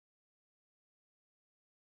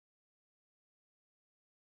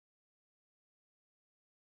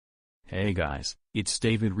Hey guys, it's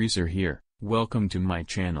David Reeser here, welcome to my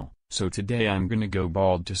channel. So today I'm gonna go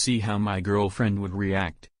bald to see how my girlfriend would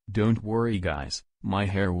react. Don't worry guys, my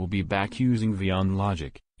hair will be back using Vyond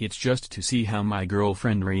logic, it's just to see how my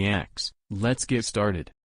girlfriend reacts. Let's get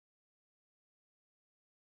started.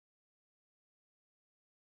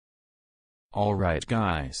 Alright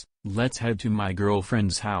guys, let's head to my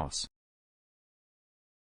girlfriend's house.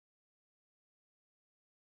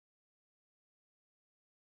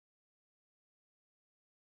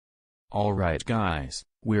 Alright guys,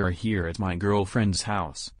 we're here at my girlfriend's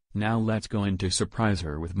house. Now let's go in to surprise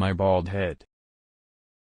her with my bald head.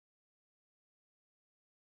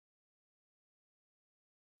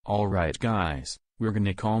 Alright guys, we're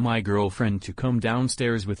gonna call my girlfriend to come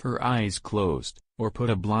downstairs with her eyes closed, or put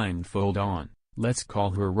a blindfold on. Let's call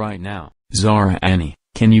her right now. Zara Annie,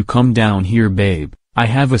 can you come down here babe? I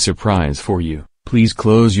have a surprise for you. Please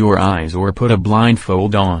close your eyes or put a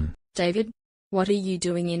blindfold on. David? What are you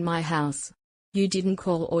doing in my house? You didn't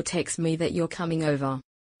call or text me that you're coming over.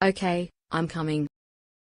 Okay, I'm coming.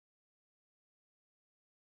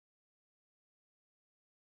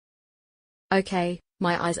 Okay,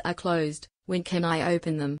 my eyes are closed. When can I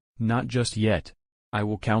open them? Not just yet. I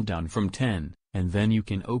will count down from 10, and then you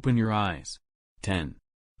can open your eyes. 10,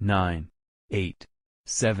 9, 8,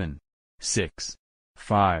 7, 6,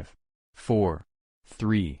 5, 4,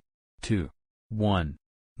 3, 2, 1.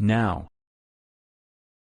 Now.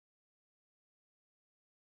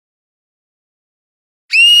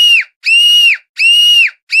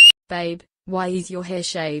 Babe, why is your hair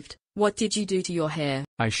shaved? What did you do to your hair?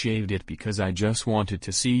 I shaved it because I just wanted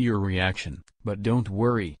to see your reaction, but don't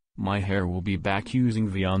worry, my hair will be back using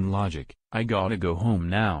Vyond logic. I gotta go home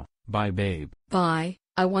now, bye babe. Bye,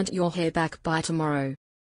 I want your hair back by tomorrow.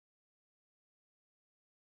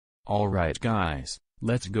 Alright guys,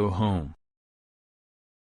 let's go home.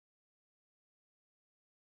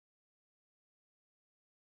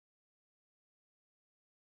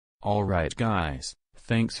 Alright guys,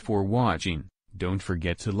 thanks for watching. Don't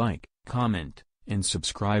forget to like, comment, and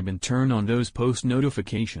subscribe and turn on those post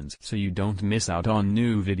notifications so you don't miss out on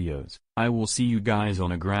new videos. I will see you guys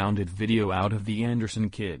on a grounded video out of the Anderson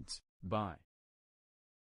Kids. Bye.